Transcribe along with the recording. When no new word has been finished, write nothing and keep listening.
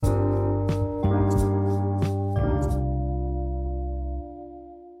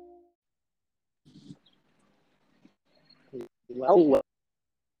Well,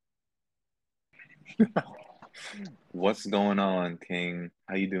 What's going on, King?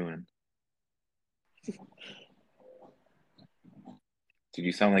 How you doing? Did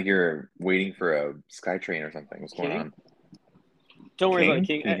you sound like you're waiting for a SkyTrain or something? What's going King, on? don't worry about it,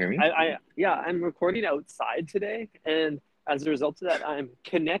 King, King. can you hear me? Yeah, I'm recording outside today, and as a result of that, I'm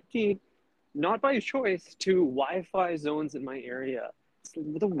connecting, not by choice, to Wi-Fi zones in my area. It's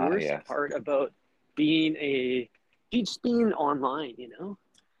the Ah, worst yes. part about being just being online, you know?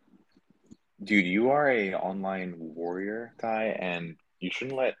 Dude, you are a online warrior, Ty, and you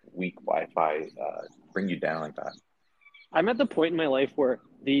shouldn't let weak Wi-Fi bring you down like that. I'm at the point in my life where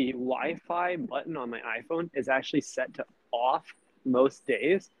the Wi-Fi button on my iPhone is actually set to off most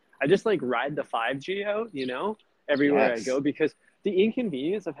days. I just like ride the 5G out, everywhere I Yes. go because the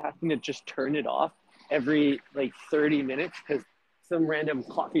inconvenience of having to just turn it off every like 30 minutes because some random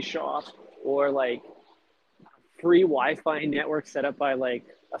coffee shop or like free Wi-Fi network set up by like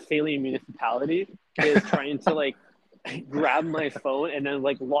a failing municipality is trying to like grab my phone and then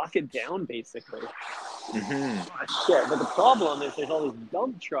like lock it down basically. Mm-hmm. Shit. But the problem is there's all these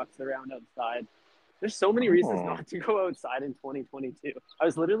dump trucks around outside. There's so many reasons Oh, not to go outside in 2022. I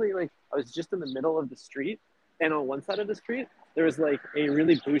was literally like, I was just in the middle of the street, and on one side of the street, there was like a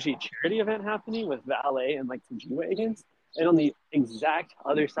really bougie charity event happening with valet and like some G wagons. And on the exact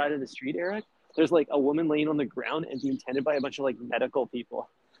other side of the street, Eric, there's like a woman laying on the ground and being tended by a bunch of like medical people.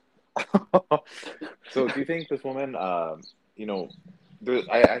 so do you think this woman, you know,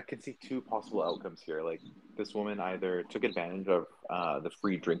 I could see two possible outcomes here. Like this woman either took advantage of the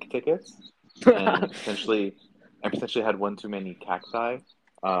free drink tickets and potentially had one too many cacti,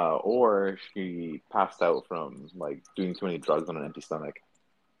 or she passed out from like doing too many drugs on an empty stomach.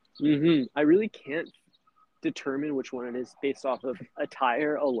 I really can't determine which one it is based off of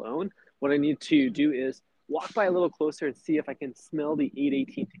attire alone. What I need to do is walk by a little closer and see if I can smell the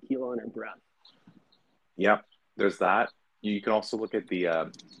 818 tequila on her breath. Yep, there's that. You can also look at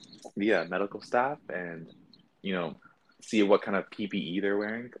the medical staff and you know see what kind of PPE they're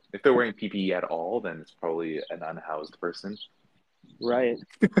wearing. If they're wearing PPE at all, then it's probably an unhoused person. Right.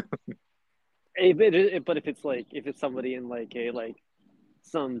 But if it's somebody in like a like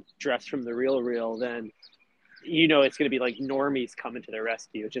some dress from the real real, then it's going to be like normies coming to their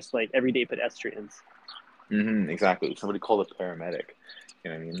rescue, just like everyday pedestrians. Exactly. Somebody called a paramedic.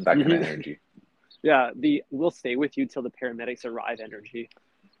 You know what I mean? That kind of Mhm. energy. Yeah, the we'll stay with you till the paramedics arrive energy.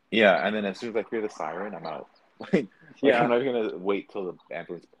 Yeah, and then as soon as I hear the siren, I'm out. Like I'm Yeah. not even gonna wait till the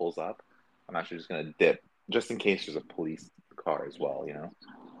ambulance pulls up. I'm actually just gonna dip, just in case there's a police car as well, you know?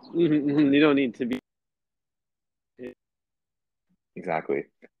 You don't need to be. Exactly.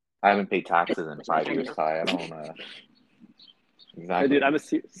 I haven't paid taxes in 5 years, Ty. I don't Dude, exactly. I'm a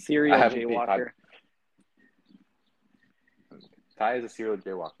I serial haven't paid five. jaywalker. Ty is a serial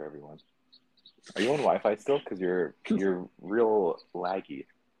jaywalker, everyone. Are you on Wi-Fi still? Because you're real laggy.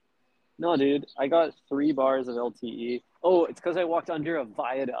 No, dude, I got 3 bars of LTE. Oh, it's because I walked under a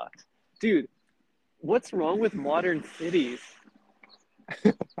viaduct. Dude, what's wrong with modern cities?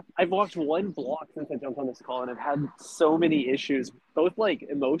 I've walked 1 block since I jumped on this call, and I've had so many issues, both like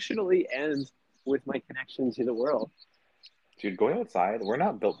emotionally and with my connection to the world. Dude, going outside, we're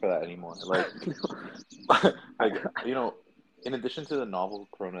not built for that anymore. Like like in addition to the novel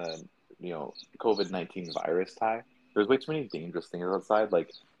corona, COVID-19 virus, Ty, there's way too many dangerous things outside,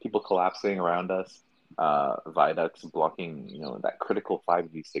 like people collapsing around us, viaducts blocking, that critical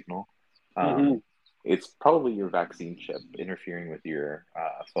 5G signal. hmm Um, it's probably your vaccine chip interfering with your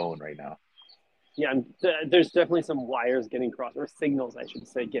phone right now. Yeah, there's definitely some wires getting crossed, or signals, I should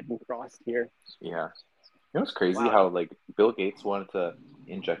say, getting crossed here. Yeah. You know, it's crazy Wow. how like Bill Gates wanted to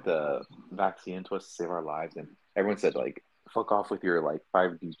inject a vaccine into us to save our lives, and everyone said like, "Fuck off with your like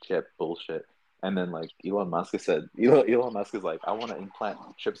 5G chip bullshit." And then like Elon Musk is like, "I want to implant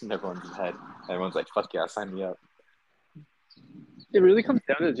chips in everyone's head." And everyone's like, "Fuck yeah, sign me up." It really comes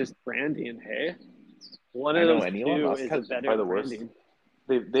down to just branding, hey? One I of know, those and Elon two Musk is a has better probably the worst.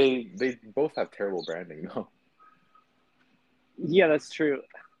 branding. They both have terrible branding though. Yeah, that's true.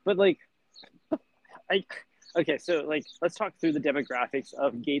 But like, I okay, so like let's talk through the demographics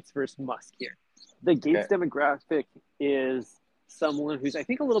of Gates versus Musk here. The Gates Okay. demographic is someone who's I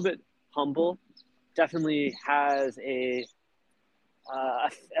think a little bit humble, definitely has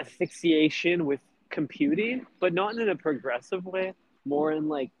asphyxiation with computing, but not in a progressive way. More in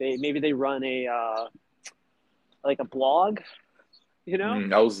like they run a like a blog, you know?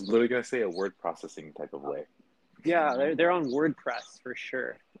 I was literally gonna say a word processing type of way. Yeah, they're on WordPress for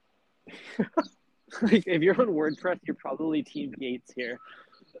sure. Like if you're on WordPress, you're probably Team Gates here.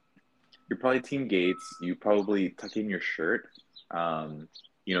 You're probably Team Gates. You probably tuck in your shirt.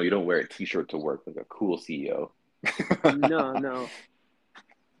 You don't wear a t-shirt to work like a cool CEO. No, no.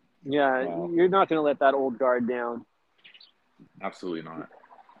 Yeah, Wow, you're not gonna let that old guard down. absolutely not.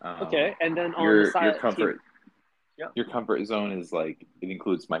 Okay, and then on the Your side team. comfort Yep. your comfort zone is like it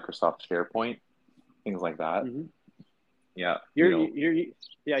includes Microsoft SharePoint, things like that. Hmm. Yeah,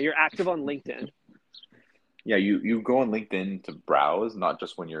 Yeah, you're active on LinkedIn. yeah, you go on LinkedIn to browse, not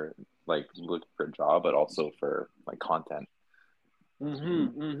just when you're like looking for a job, but also for like content.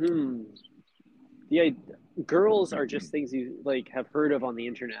 Mm-hmm. Mm-hmm. Yeah, girls are Hmm. just things you like have heard of on the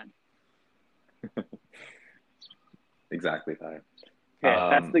internet. Exactly, Ty. Okay,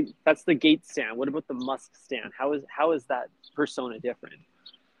 Um, that's the Gates stand. What about the Musk stand? How is that persona different?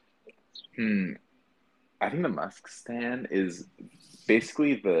 hmm, I think the Musk stand is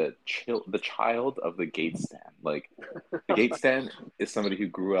basically the child of the Gates stand. Like the Gates stand is somebody who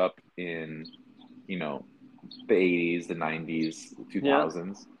grew up in, you know, the 80s, the 90s, Yeah,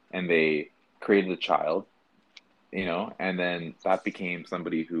 2000s, and they created a child, and then that became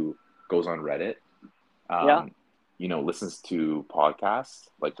somebody who goes on Reddit, yeah, um, listens to podcasts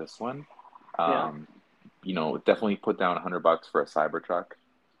like this one, yeah, um, definitely put down $100 for a Cybertruck,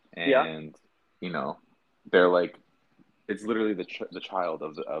 yeah. and you know, they're like it's literally the child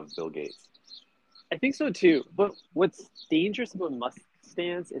of Bill Gates. I think so too. But what's dangerous about Musk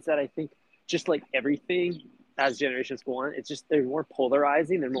stands is that I think just like everything as generations go on, it's just they're more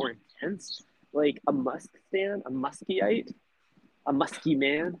polarizing, they're more intense. Like a Musk stand, a Muskiite, a Musky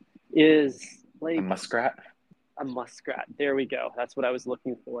man is A like muskrat. a muskrat. There we go. That's what I was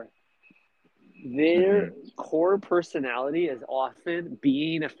looking for. Their Mm-hmm. core personality is often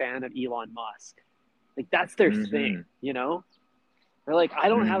being a fan of Elon Musk. Like that's their Mm-hmm. thing, you know? They're like, I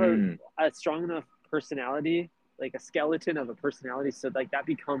don't have Mm-hmm. a strong enough personality, like a skeleton of a personality, so like that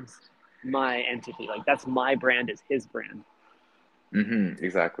becomes my entity. Like that's my brand is his brand. Mm-hmm.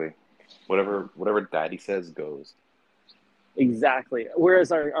 Exactly. Whatever daddy says goes. Exactly.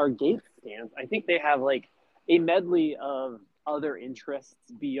 Whereas our Gates stands, I think they have like a medley of other interests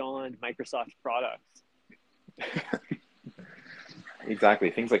beyond Microsoft products. Exactly.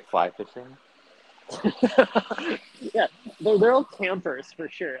 Things like fly fishing. Yeah, they're all campers for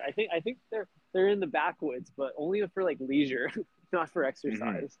sure. I think they're in the backwoods, but only for like leisure, not for Mm-hmm.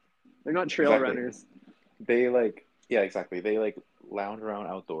 exercise. They're not trail Exactly. runners. They like yeah, exactly. They like lounge around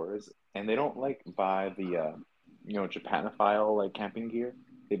outdoors and they don't like buy the Japanophile like camping gear.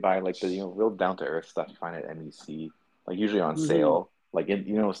 They buy like the real down to earth stuff you find at MEC, like usually on Mm-hmm. sale. Like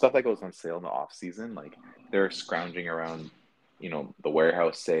stuff that goes on sale in the off season, like they're scrounging around, the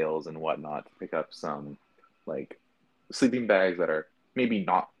warehouse sales and whatnot to pick up some like sleeping bags that are maybe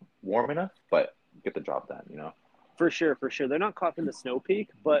not warm enough, but get the job done. For sure, for sure. They're not caught in the snow peak,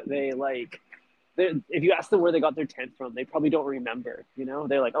 but they like. If you ask them where they got their tent from, they probably don't remember. You know,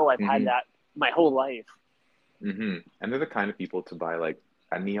 they're like, "Oh, I've had Hmm. that my whole life." And they're the kind of people to buy like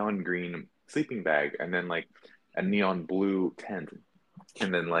a neon green sleeping bag and then like a neon blue tent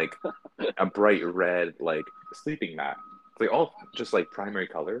and then like a bright red like sleeping mat. It's like all just like primary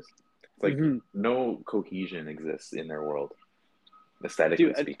colors. It's like Mm-hmm. no cohesion exists in their world, aesthetically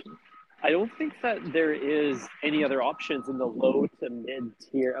Dude, speaking. I don't think that there is any other options in the low to mid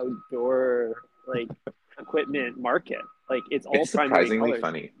tier outdoor like equipment market. Like it's all It's primary surprisingly colors.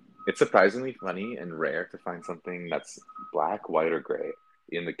 funny. It's surprisingly funny and rare to find something that's black, white, or gray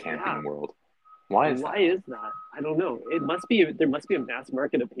in the Yeah. camping world. Why is Why that? is that? I don't know. It must be there must be a mass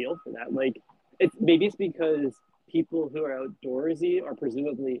market appeal for that. Like it's because people who are outdoorsy are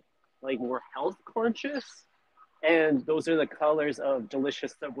presumably like more health conscious and those are the colors of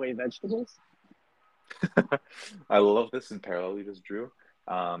delicious Subway vegetables. I love this in parallel you just drew.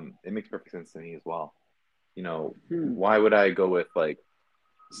 It makes perfect sense to me as well. Hmm. Why would I go with like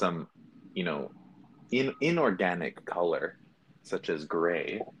some, you know, inorganic color such as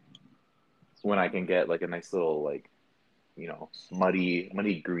gray when I can get like a nice little like,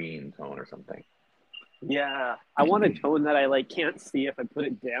 muddy green tone or something. Yeah, I want a tone that I like can't see if I put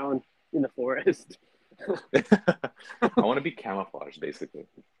it down in the forest, I want to be camouflaged basically.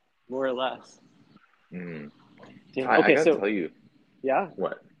 more or less. Mm. Damn. I Okay, gotta so tell you yeah.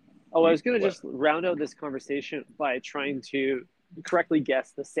 what Oh, I you was gonna what just round out this conversation by trying to correctly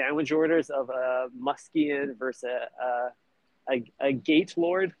guess the sandwich orders of a Muskian versus a Gate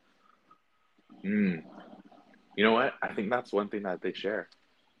Lord. mm. You know what? I think that's one thing that they share.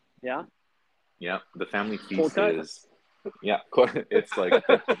 Yeah, Yeah, the family cold feast cut. is yeah, it's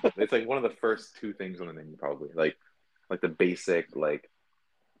like one of the first two things on the menu probably. Like the basic like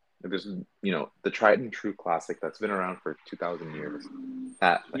there's the tried and true classic that's been around for 2000 years.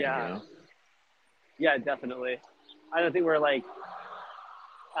 That thing, Yeah, yeah, definitely. I don't think we're like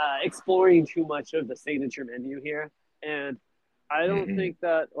exploring too much of the signature menu here, and I don't Mm-hmm. think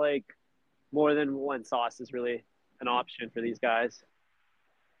that like more than one sauce is really an option for these guys.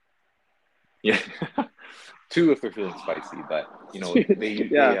 Yeah, two if they're feeling spicy, but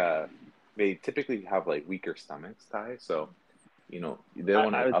Yeah, they typically have like weaker stomachs, Ty. So they don't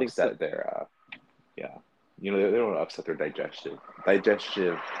want I to would think so. upset their yeah, they don't want to upset their digestive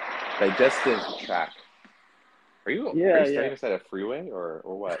tract. Are you Yeah, standing yeah. beside a freeway or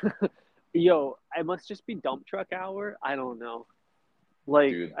what, Yo, I must just be dump truck hour. I don't know.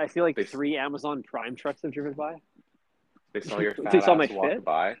 Like, dude? I feel like They 3 Amazon Prime trucks have driven by. they saw your They fat saw my ass walk fit.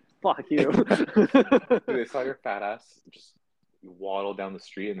 by. Fuck you. Dude, they saw your fat ass just waddle down the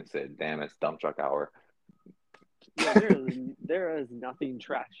street and they said, "Damn, it's dump truck hour." Yeah, there is nothing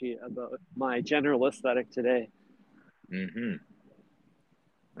trashy about my general aesthetic today. Mm-hmm.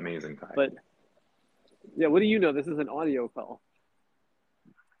 Amazing, Ty. But yeah, what do you know? This is an audio call.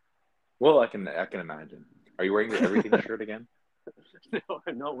 Well, I can imagine. Are you wearing your everything shirt again? No,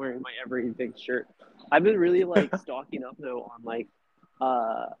 I'm not wearing my everything shirt. I've been really like stocking up though on like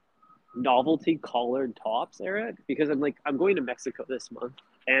uh novelty collared tops, Eric, because I'm going to Mexico this month,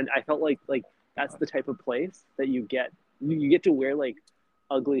 and I felt like that's the type of place that you get to wear like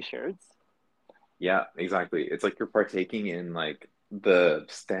ugly shirts. Yeah, exactly. It's like you're partaking in like the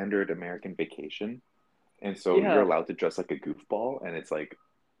standard American vacation, and so you're Yeah, allowed to dress like a goofball, and it's like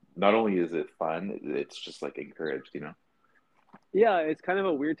not only is it fun, it's just like encouraged. yeah, it's kind of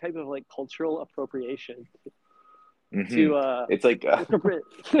a weird type of like cultural appropriation Hmm. to It's like appropriate.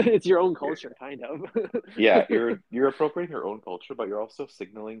 It's your own culture, kind of. yeah, you're appropriating your own culture, but you're also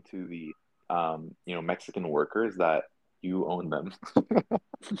signaling to the Mexican workers that you own them.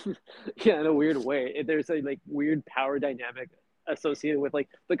 Yeah, in a weird way. There's a like weird power dynamic associated with like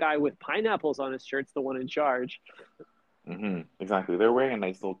the guy with pineapples on his shirt's the one in charge. Exactly. They're wearing a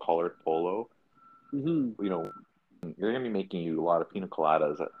nice little collared polo. Hmm. You know, they're gonna be making you a lot of pina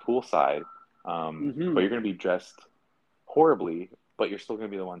coladas at poolside, but Hmm. you're gonna be dressed horribly, but you're still gonna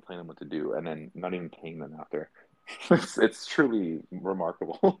be the one telling them what to do, and then not even paying them after. It's truly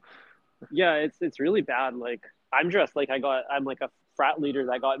remarkable. Yeah, it's really bad. Like I'm dressed like I'm like a frat leader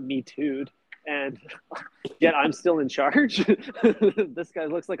that got me too'd, and yet I'm still in charge. This guy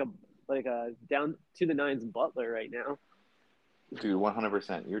looks like a down to the nines butler right now. Dude,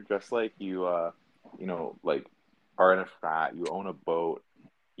 100%. You're dressed like like are in a frat, you own a boat,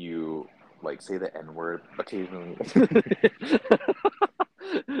 you like say the N word occasionally.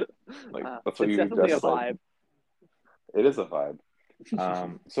 Like that's what It's you definitely a dress like. vibe. It is a vibe.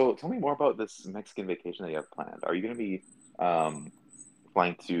 So tell me more about this Mexican vacation that you have planned. Are you going to be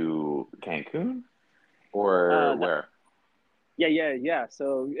flying to Cancun or No, where? yeah.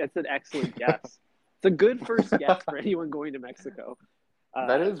 So it's an excellent guess. It's a good first guess for anyone going to Mexico.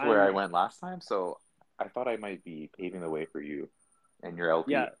 That is where I I'm went last time, so I thought I might be paving the way for you and your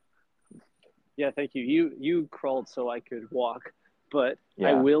Yeah, LP. yeah. Thank you. You crawled so I could walk, but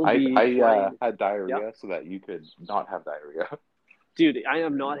I Yeah, will I be I flying. had Yeah, diarrhea so that you could not have diarrhea. dude, I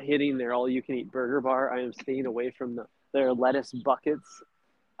am not hitting their all-you-can-eat burger bar. I am staying away from their lettuce buckets.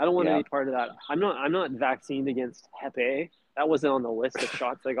 I don't want Yeah. any part of that. I'm not vaccinated against Hep A. That wasn't on the list of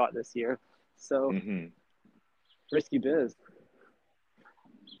shots I got this year. So Hmm. risky biz.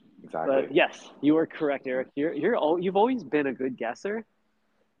 Exactly. But yes, you are correct, Eric. You've always been a good guesser.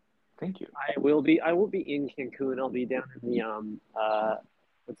 Thank you. I will be in Cancun. I'll be down in the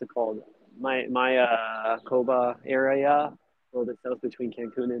what's it called? My Coba area, a little bit south between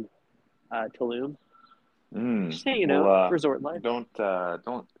Cancun and Tulum. Just hanging Well, out, resort life. don't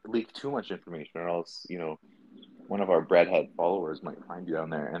leak too much information, or else one of our breadhead followers might find you down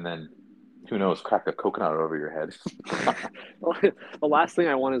there, and then who knows, crack a coconut over your head. The last thing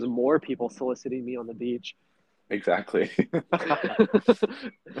I want is more people soliciting me on the beach. Exactly.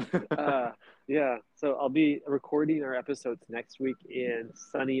 uh, yeah, so I'll be recording our episodes next week in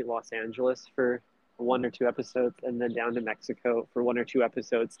sunny Los Angeles for 1 or 2 episodes, and then down to Mexico for 1 or 2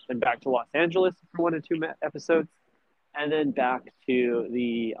 episodes, then back to Los Angeles for 1 or 2 episodes, and then back to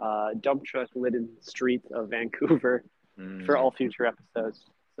the dump truck ridden streets of Vancouver for all Mm, future episodes.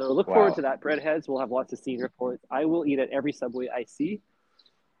 So look forward to wow. that. Breadheads, we'll have lots of scene reports. I will eat at every Subway I see.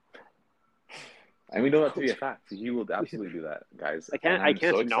 And we know that to be a fact. He will absolutely do that, guys. And I I'm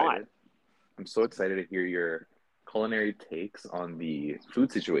so can't not. excited. I'm so excited to hear your culinary takes on the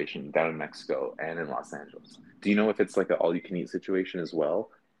food situation down in Mexico and in Los Angeles. Do you know if it's like an all-you-can-eat situation as well?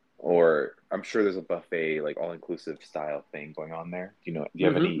 Or I'm sure there's a buffet, like all-inclusive style thing going on there. Do you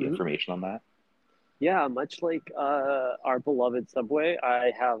have Mm-hmm, any mm-hmm. information on that? Yeah, much like our beloved Subway,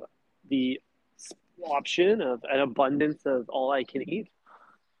 I have the option of an abundance of all I can eat,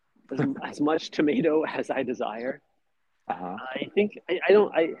 as much tomato as I desire. Uh-huh. I think I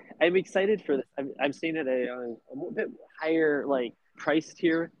don't I'm excited for this. I'm staying at a bit higher like price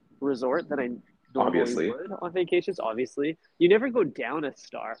tier resort than I normally Obviously. would on vacations. Obviously, you never go down a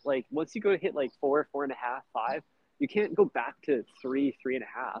star. Like once you go hit like four, four and a half, five, you can't go back to three, three and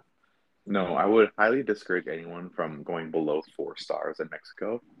a half. No, I would highly discourage anyone from going below 4 stars in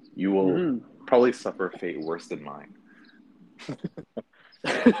Mexico. You will Mm-hmm. probably suffer a fate worse than mine.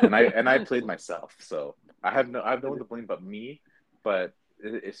 And I played myself, so I have no one to blame but me. But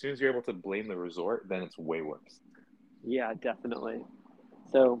as soon as you're able to blame the resort, then it's way worse. Yeah, definitely.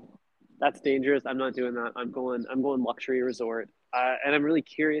 So that's dangerous. I'm not doing that. I'm going luxury resort. And I'm really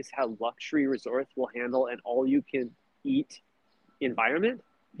curious how luxury resorts will handle an all you can eat environment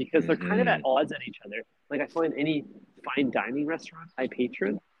because they're kind of at Hmm. odds at each other. Like I find any fine dining restaurant I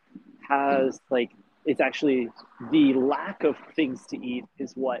patron has like it's actually the lack of things to eat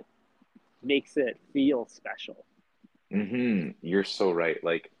is what makes it feel special. You're so right.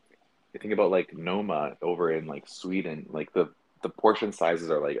 Like you think about like Noma over in like Sweden, like the portion sizes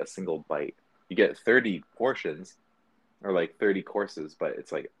are like a single bite. You get 30 portions or like 30 courses, but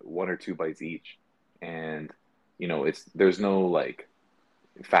it's like one or two bites each. And it's there's no like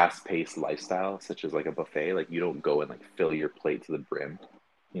fast-paced lifestyle such as like a buffet. Like you don't go and like fill your plate to the brim,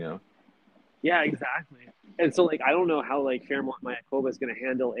 you know? Yeah, exactly. And so like I don't know how like Fairmont Mayakoba is going to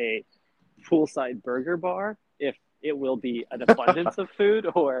handle a poolside burger bar if it will be an abundance of food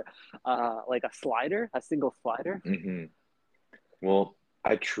or like a slider, a single slider. hmm Well,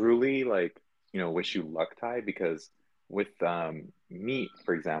 I truly like, wish you luck, Ty, because with meat,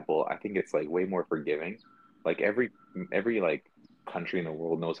 for example, I think it's like way more forgiving. Like every like country in the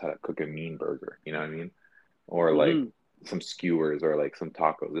world knows how to cook a mean burger, you know what I mean? Or like Mm-hmm. some skewers or like some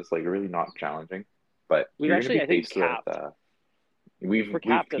tacos. It's like really not challenging. But We've you're gonna actually, be I think, faced with capped. We're we've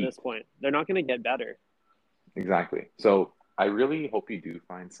capped at this peaked. point. They're not going to get better. Exactly. So I really hope you do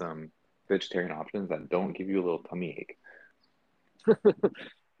find some vegetarian options that don't give you a little tummy ache.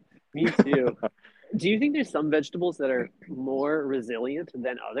 Me too. Do you think there's some vegetables that are more resilient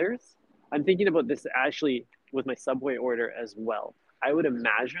than others? I'm thinking about this actually with my Subway order as well. I would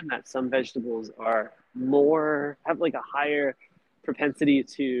imagine that some vegetables are more, have like a higher propensity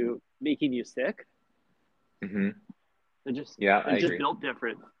to making you sick. Hmm. They're just, Yeah, they're I just agree. built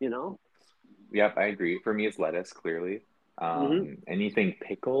different, you know? Yep, I agree. For me, it's lettuce, clearly. Mm-hmm. Anything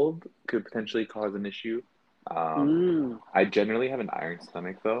pickled could potentially cause an issue. Um, Mm, I generally have an iron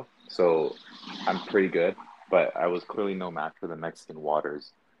stomach, though, so I'm pretty good, but I was clearly no match for the Mexican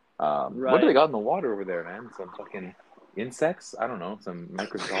waters. What do they right. got in the water over there, man? Some fucking insects? I don't know, some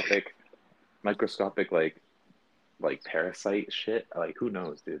microscopic like parasite shit. Like, who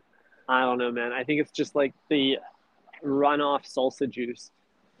knows, dude? I don't know, man. I think it's just like the runoff salsa juice.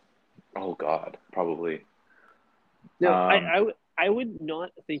 Oh God, probably. No, Um, I would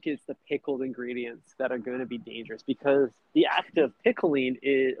not think it's the pickled ingredients that are going to be dangerous because the act of pickling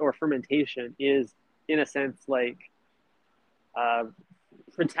is, or fermentation is, in a sense, like uh,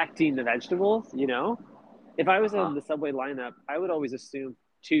 protecting the vegetables. You know, if I was uh-huh. in the Subway lineup, I would always assume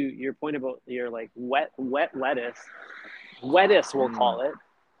to your point about your like wet lettuce, Wettuce we'll Mm, call it,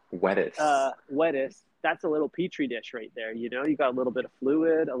 Wettuce. Wettuce. That's a little petri dish right there. You know, you got a little bit of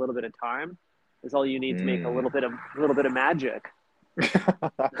fluid, a little bit of time. That's all you need to make Mm. a little bit of magic.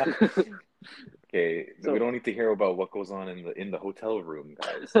 Okay, we So, don't need to hear about what goes on in the hotel room,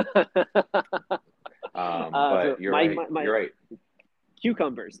 guys. so But you're right. my You're right.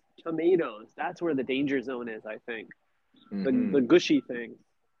 cucumbers, tomatoes. That's where the danger zone is. I think the Hmm. gushy things.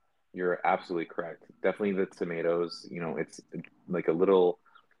 You're absolutely correct. Definitely the tomatoes, it's like a little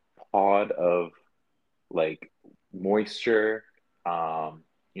pod of like moisture, a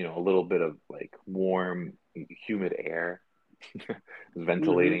little bit of like warm, humid air Mm-hmm.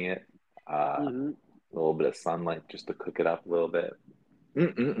 ventilating it, a Mm-hmm. little bit of sunlight just to cook it up a little bit.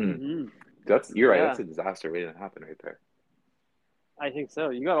 Mm-mm-mm. Mm-hmm. You're right. That's Yeah, a disaster waiting to happen right there. I think so.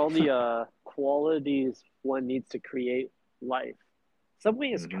 You got all the qualities one needs to create life. Subway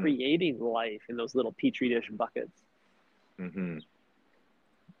is Hmm. creating life in those little petri dish buckets. Hmm.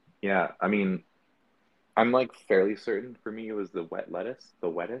 Yeah, I mean, I'm like fairly certain for me it was the wet lettuce, the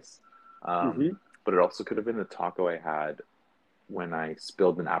wettest. Mm-hmm. But it also could have been the taco I had when I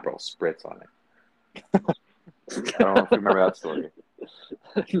spilled an Aperol spritz on it. I don't know if you remember that story.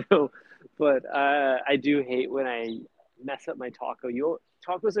 No, but I do hate when I mess up my taco. You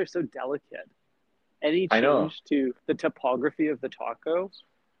tacos are so delicate. Any I know. change to the topography of the taco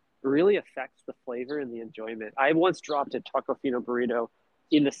really affects the flavor and the enjoyment. I once dropped a taco fino burrito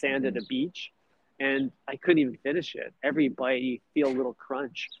in the sand at Hmm. a beach, and I couldn't even finish it. Every bite, you feel a little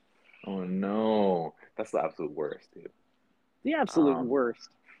crunch. Oh no, that's the absolute worst, dude. The absolute Um, worst.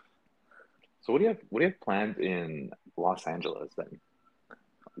 so what do you have planned in Los Angeles then?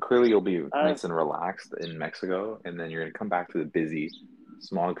 Clearly, you'll be Uh, nice and relaxed in Mexico, and then you're gonna come back to the busy,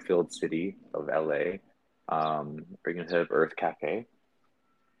 smog-filled city of LA. Are you gonna hit up Earth Cafe?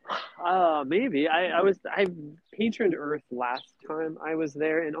 Maybe I patroned Earth last time I was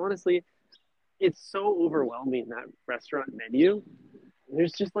there, and honestly, it's so overwhelming that restaurant menu.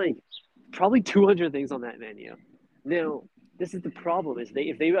 There's just like probably 200 things on that menu. Now, this is the problem: is they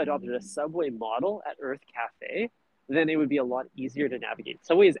if they adopted a Subway model at Earth Cafe, then it would be a lot easier to navigate.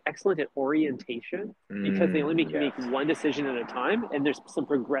 Subway is excellent at orientation because they only make Yes. one decision at a time, and there's some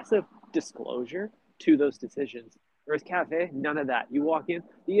progressive disclosure to those decisions. Earth Cafe, none of that. You walk in,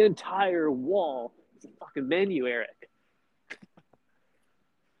 the entire wall is a fucking menu, Eric.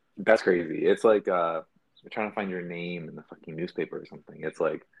 That's crazy. It's like you're trying to find your name in the fucking newspaper or something. It's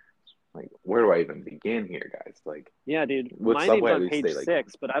like where do I even begin here, guys? Like Yeah, dude. with My name's Subway, at on least page they like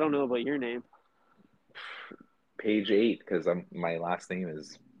six, but I don't know about your name. page 8 because I'm my last name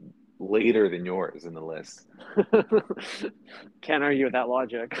is later than yours in the list. Can't argue with that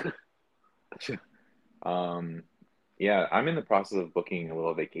logic. Um, yeah, I'm in the process of booking a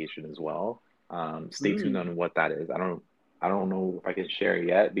little vacation as well. Stay tuned Mm. on what that is. I don't know if I can share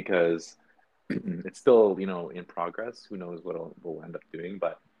yet because it's still, in progress. Who knows what we'll end up doing,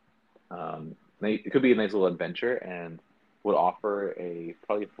 but it could be a nice little adventure and would offer a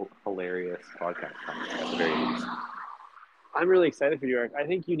probably hilarious podcast content at the very least. I'm really excited for you, Eric. I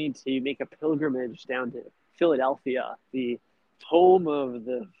think you need to make a pilgrimage down to Philadelphia, the home of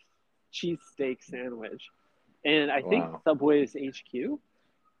the cheesesteak sandwich. And I think Wow. Subway's HQ.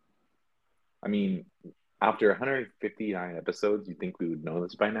 I mean, after 159 episodes, you'd think we would know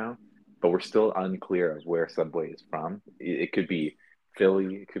this by now, but we're still unclear of where Subway is from. It could be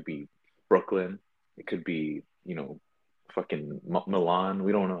Philly, it could be Brooklyn, it could be, fucking Milan.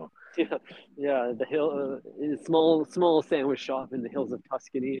 We don't know. Yeah, yeah, the hill, small sandwich shop in the hills of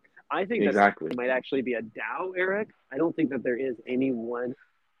Tuscany. I think that Exactly. Subway might actually be a DAO, Eric. I don't think that there is any one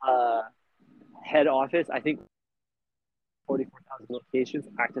uh, head office. I think 44,000 locations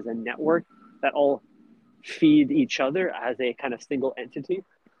act as a network that all feed each other as a kind of single entity.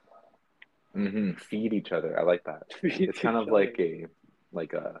 Feed each other. I like that. Feed It's kind each of other.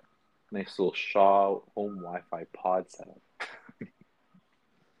 like a nice little Shaw home Wi-Fi pod setup.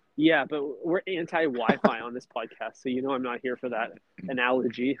 Yeah, but we're anti Wi-Fi on this podcast, so I'm not here for that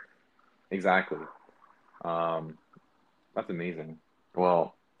analogy. Exactly. Um, that's amazing.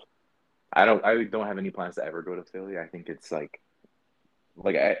 Well, I don't have any plans to ever go to Philly. I think it's like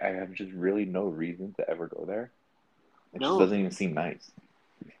I have just really no reason to ever go there. It just No, doesn't even seem nice.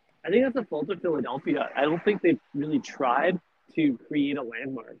 I think that's the fault of Philadelphia. I don't think they've really tried to create a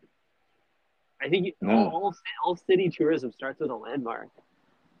landmark. I think No. all city tourism starts with a landmark.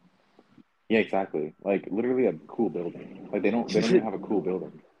 Yeah, exactly. Like literally a cool building. Like they don't even have a cool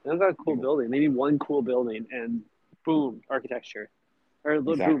building. They've got a cool Like building. They need one cool building, and boom, architecture. Or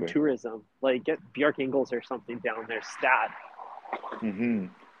boom, exactly. tourism. Like get Bjark Ingels or something down there, stat. hmm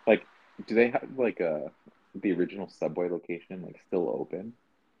Like, do they have like the original Subway location like still open?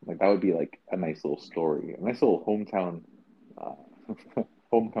 Like that would be like a nice little story, a nice little hometown,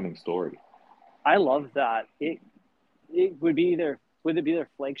 homecoming story. I love that. It would it be their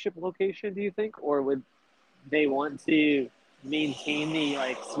flagship location, do you think? Or would they want to maintain the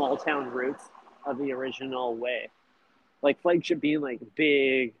like small town roots of the original way? Like flagship being like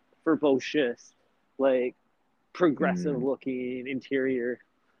big, verbose, like progressive Mm, looking interior.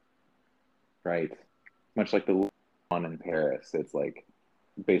 right. Much like the one in Paris. It's like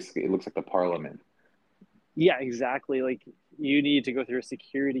basically it looks like the Parliament. Yeah, exactly. Like you need to go through a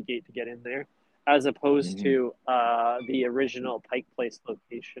security gate to get in there, as opposed hmm to the original Pike Place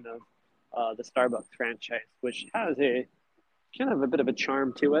location of the Starbucks franchise, which has a kind of a bit of a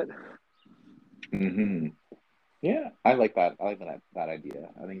charm to it. hmm Yeah, I like that. I like that idea.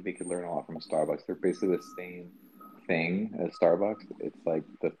 I think they could learn a lot from Starbucks. They're basically the same thing as Starbucks. It's like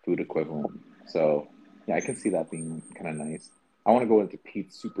the food equivalent. So yeah, I can see that being kind of nice. I want to go into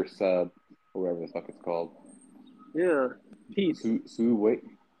Pete's Super Sub or whatever the fuck it's called. Yeah, Pete's. Wait.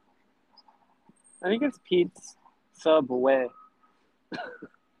 I think it's Pete's Subway. Is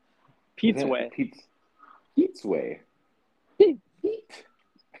Pete's it Way. Pete's Way? Pete.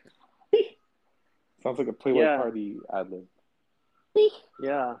 Sounds like a Playboy Yeah, Cardi ad lib.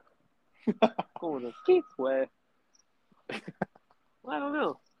 yeah. Going to Pete's Way. I don't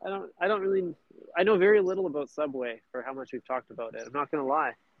know. I don't really. I know very little about Subway for how much we've talked about it. I'm not gonna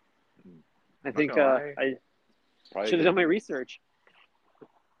lie. I Not think gonna lie, I probably a should have good done my move. research.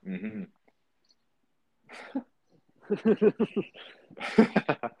 Mm-hmm.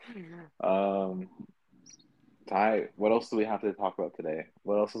 um, Ty, what else do we have to talk about today?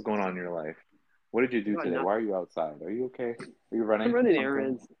 What else is going on in your life? What did you I do got today? not, Why are you outside? Are you okay? Are you I'm running running something?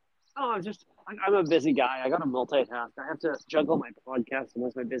 errands. Oh, I'm a busy guy. I got to multitask. I have to juggle my podcast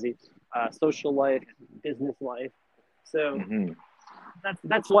and my busy social life, business life. So Mm-hmm.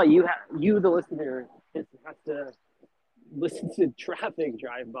 that's why you the listener has to listen to traffic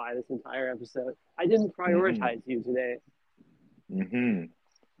drive by this entire episode. I didn't Mm-hmm. prioritize you today. Mm-hmm.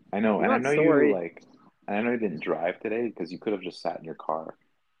 I know, I'm and I not know you sorry. like, and I know you didn't drive today because you could have just sat in your car.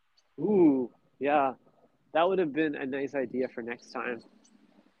 Ooh, yeah, that would have been a nice idea for next time.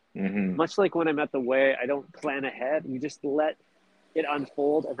 Mm-hmm. Much like when I'm at the way, I don't plan ahead. You just let it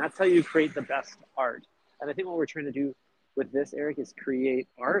unfold, and that's how you create the best art. And I think what we're trying to do with this, Eric, is create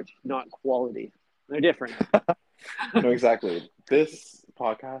art, not quality. They're different. No, exactly. This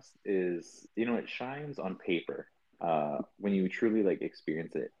podcast is, it shines on paper. When you truly like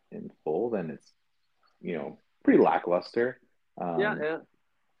experience it in full, then it's, pretty lackluster. Yeah, Um, yeah.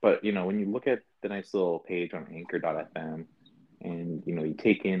 but when you look at the nice little page on anchor.fm and you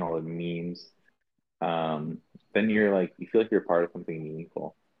take in all the memes, um, then you feel like you're part of something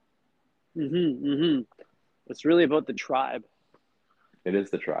meaningful. Mm-hmm, mm-hmm. It's really about the tribe. It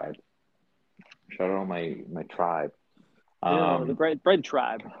is the tribe. Shout out my tribe. Yeah, the Um, bread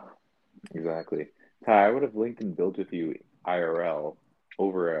tribe. exactly. Ty, I would have linked and built with you IRL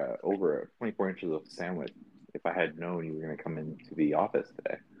over 24 inches of sandwich if I had known you were going to come into the office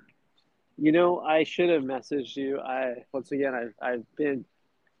today. I should have messaged you. Once again, I've been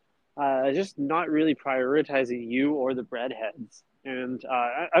just not really prioritizing you or the breadheads. And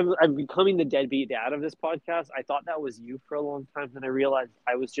I'm becoming the deadbeat dad of this podcast. I thought that was you for a long time, and I realized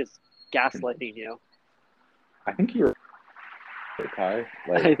I was just gaslighting you. I think you're right, Ty.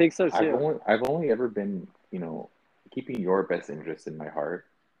 I Like think so I've too. only I've only ever been, keeping your best interest in my heart,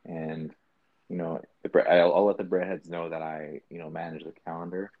 and I'll let the breadheads know that I manage the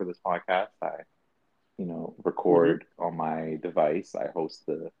calendar for this podcast. I Mm-hmm, record on my device. I host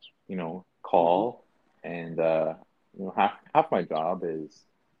the mm-hmm, call, and half my job is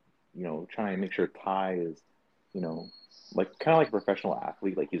trying to make sure Ty is, you know, like kind of like a professional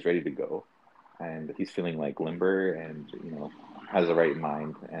athlete, like he's ready to go and he's feeling like limber and, has the right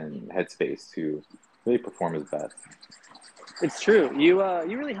mind and headspace to really perform his best. it's true. You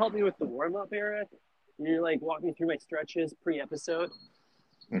really helped me with the warm up, Eric. You like walk me through my stretches pre-episode.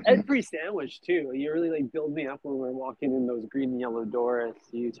 Hmm. And pre-sandwich too. You really like build me up when we're walking in those green and yellow doors.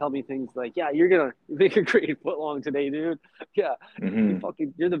 You tell me things like, "Yeah, you're gonna make a great foot long today, dude. Yeah, Hmm.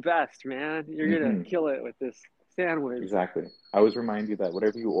 you're the best, man. You're gonna Hmm. kill it with this sandwich." Exactly. I always remind you that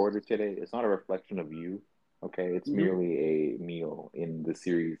whatever you order today is not a reflection of you. Okay. It's Mm-hmm. merely a meal in the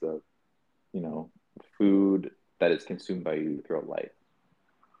series of, you know, food that is consumed by you throughout life.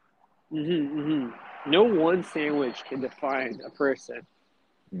 Mm-hmm. Mm-hmm. No one sandwich can define a person.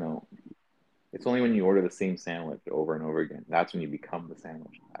 No, it's only when you order the same sandwich over and over again. That's when you become the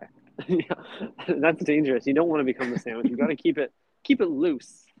sandwich guy. Yeah, that's dangerous. You don't want to become the sandwich. You got to keep it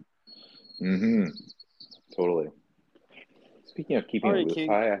loose. Hmm. Totally. Speaking of All keeping it right, loose, King.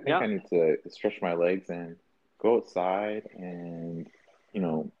 Ty, I think Yeah, I need to stretch my legs and go outside and, you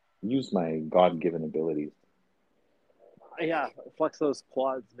know, use my God-given abilities. yeah. Flex those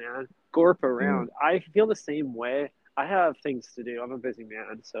quads, man. Gorp Mm. around. I feel the same way. I have things to do. I'm a busy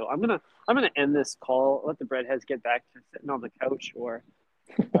man, so I'm gonna end this call. Let the breadheads get back to sitting on the couch or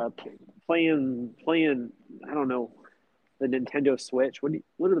playing. I don't know, the Nintendo Switch. What do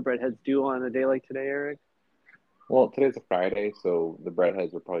the breadheads do on a day like today, Eric? Well, today's a Friday, so the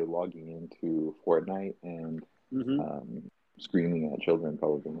breadheads are probably logging into Fortnite and Mm-hmm. um, screaming at children,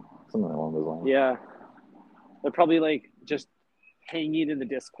 probably something along those lines. Yeah, they're probably like just hanging in the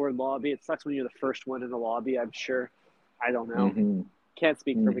Discord lobby. It sucks when you're the first one in the lobby. I'm sure. I don't know. Mm-hmm. Can't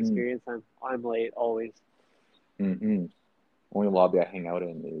speak from Mm-hmm. experience. I'm late always. Mm-hmm. Only lobby I hang out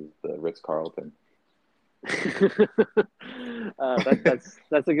in is the Ritz Carlton.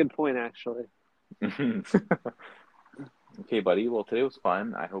 That's a good point actually. Okay, buddy. Well, today was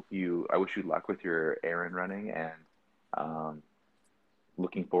fun. I wish you luck with your errand running and um,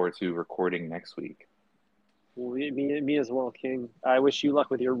 looking forward to recording next week. Well, me as well, King. I wish you luck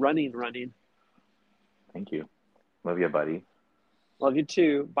with your running. Thank you. Love you, buddy. Love you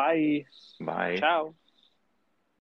too. Bye. Bye. Ciao.